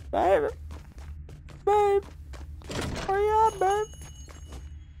 Babe. Babe. Where you at, babe?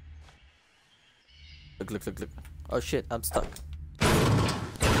 Look. Oh shit, I'm stuck.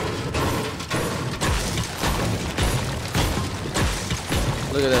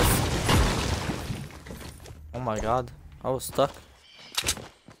 Look at this. Oh my god, I was stuck.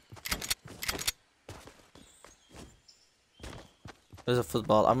 There's a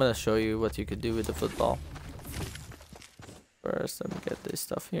football. I'm gonna show you what you could do with the football. First, let me get this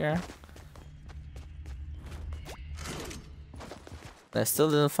stuff here. I still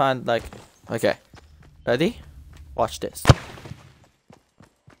didn't find like. Okay, ready? Watch this.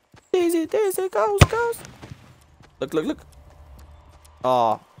 Daisy, goes. Look.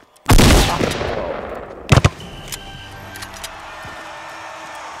 Oh.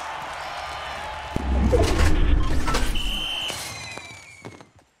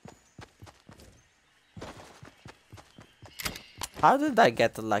 How did I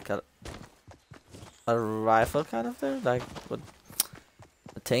get like a rifle kind of thing? Like what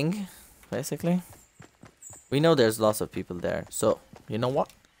a thing, basically. We know there's lots of people there, so you know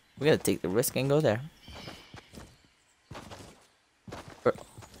what? We're gonna take the risk and go there.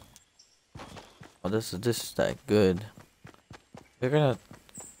 Oh, this is like good. We're gonna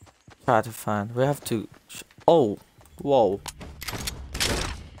try to find. We have to. Oh, whoa.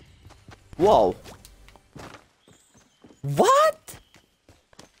 What?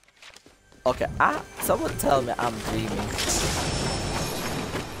 Okay, someone tell me I'm dreaming.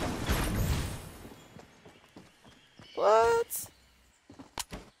 What?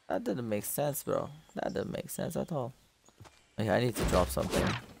 That didn't make sense, bro. That didn't make sense at all. Okay, I need to drop something.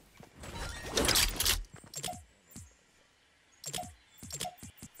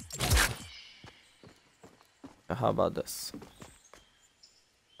 How about this?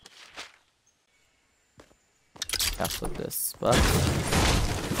 Cancel this, but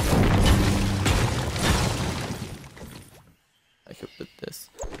I could put this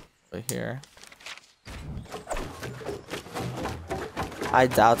right here. I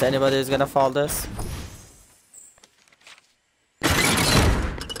doubt anybody is gonna fall this.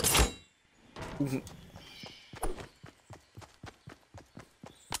 I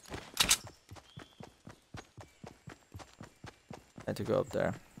had to go up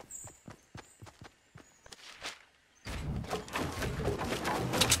there.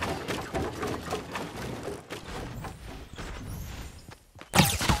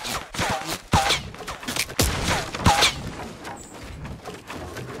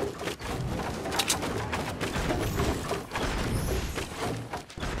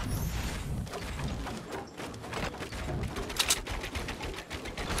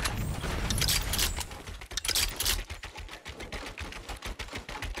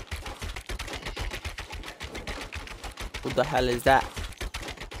 What the hell is that?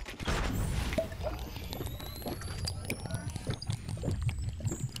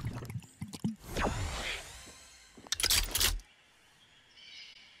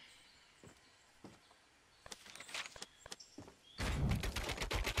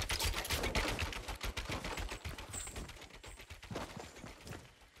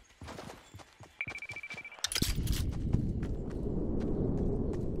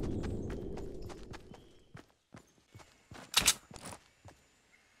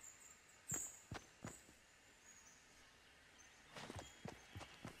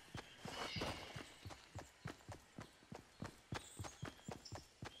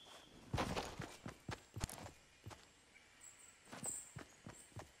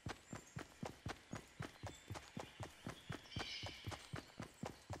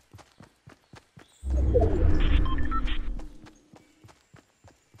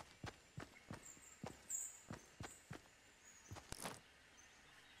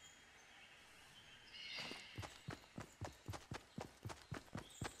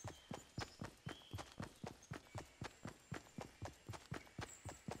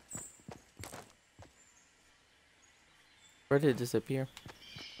 Where did it disappear?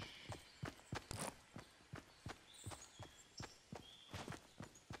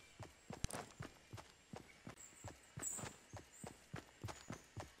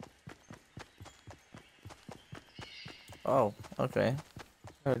 Oh, okay.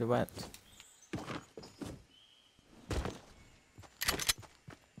 Where it went?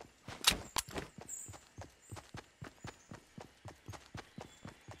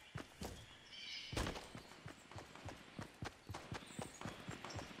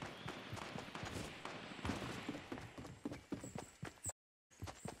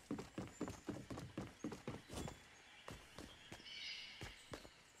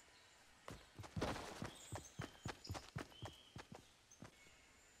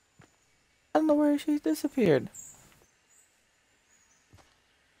 I don't know where she disappeared.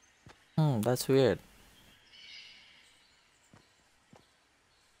 That's weird.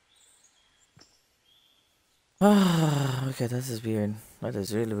 Ah, okay, this is weird. That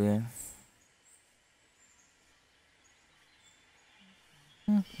is really weird.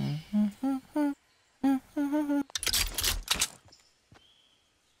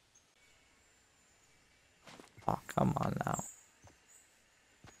 Oh, come on now.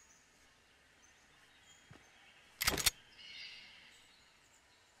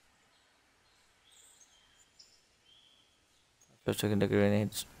 Just checking the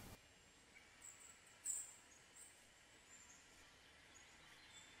grenades.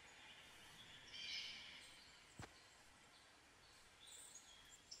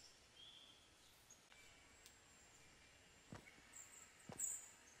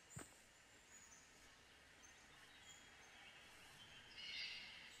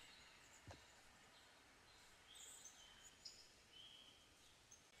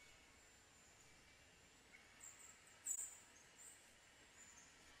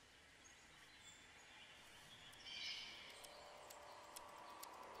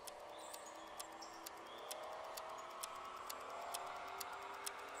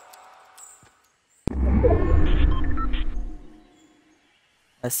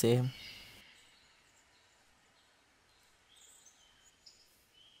 I see him.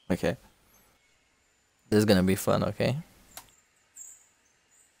 Okay. This is gonna be fun, okay?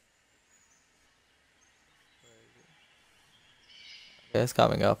 Yeah, it's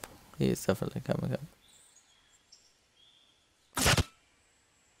coming up. He is definitely coming up.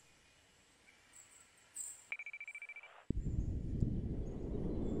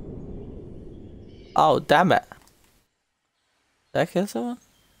 Oh, damn it. Did I kill someone?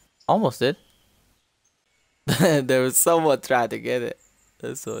 Almost did. There was someone trying to get it.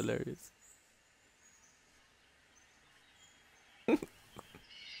 That's so hilarious.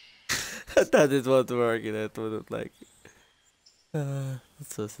 I thought it was working. I thought it like.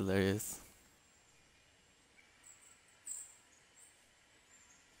 That's so hilarious.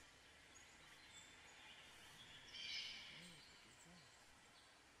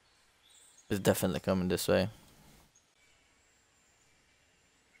 It's definitely coming this way.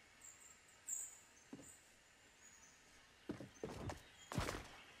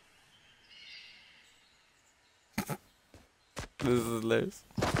 This is hilarious.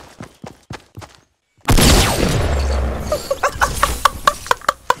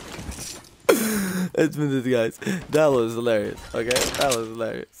 Admit it, guys. That was hilarious. Okay, that was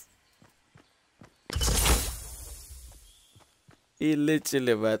hilarious. He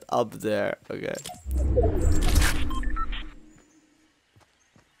literally went up there. Okay.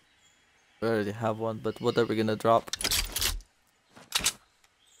 We already have one, but what are we gonna drop?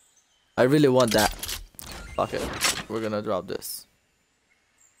 I really want that. Fuck it. We're gonna drop this.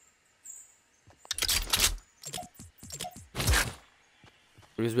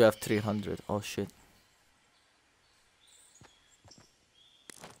 Because we have 300. Oh shit.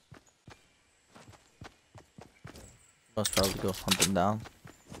 Must probably go hunt them down.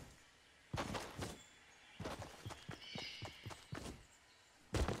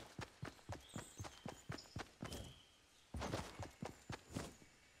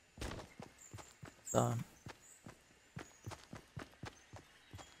 Done.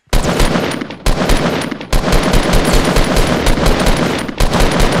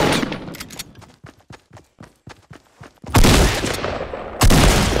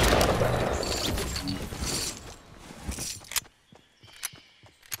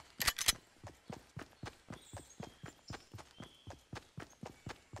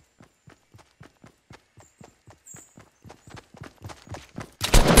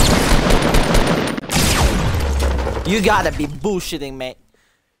 You gotta be bullshitting, mate.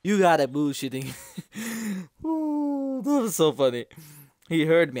 You gotta bullshitting. Ooh, that was so funny. He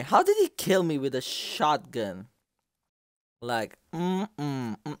heard me. How did he kill me with a shotgun? Like,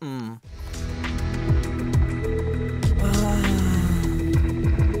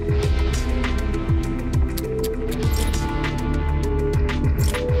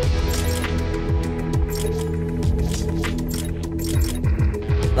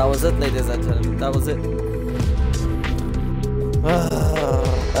 That was it, ladies and gentlemen. That was it.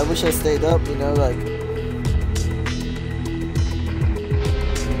 I wish I stayed up, you know, like.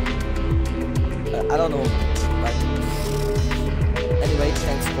 I don't know. Like. Anyway,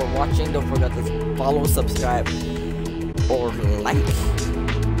 thanks for watching. Don't forget to follow, subscribe, or like.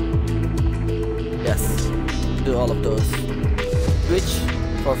 Yes, do all of those. Twitch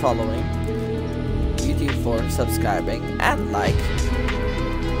for following, YouTube for subscribing, and like.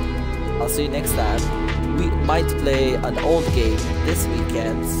 I'll see you next time. We might play an old game this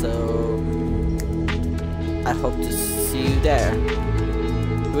weekend, so I hope to see you there.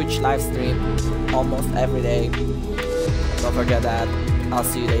 Twitch live stream almost every day. Don't forget that. I'll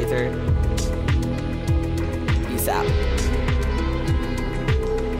see you later. Peace out.